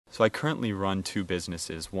So I currently run two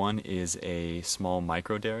businesses. One is a small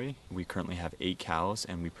micro dairy. We currently have 8 cows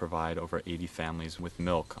and we provide over 80 families with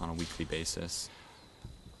milk on a weekly basis.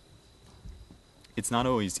 It's not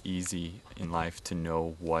always easy in life to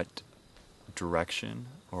know what direction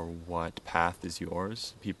or what path is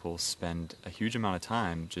yours. People spend a huge amount of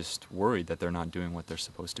time just worried that they're not doing what they're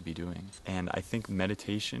supposed to be doing. And I think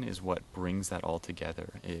meditation is what brings that all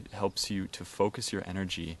together. It helps you to focus your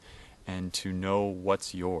energy and to know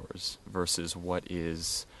what's yours versus what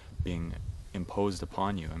is being imposed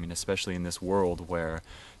upon you. I mean, especially in this world where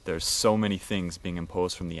there's so many things being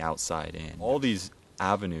imposed from the outside in. All these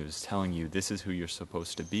avenues telling you this is who you're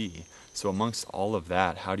supposed to be. So amongst all of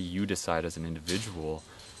that, how do you decide as an individual,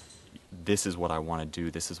 this is what I want to do,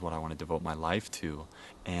 this is what I want to devote my life to?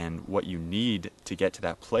 And what you need to get to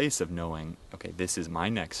that place of knowing, okay, this is my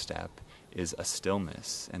next step, is a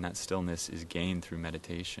stillness, and that stillness is gained through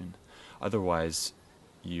meditation. Otherwise,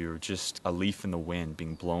 you're just a leaf in the wind,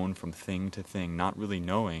 being blown from thing to thing, not really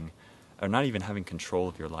knowing, or not even having control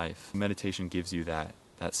of your life. Meditation gives you that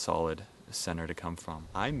solid center to come from.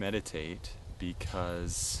 I meditate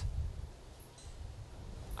because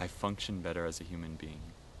I function better as a human being.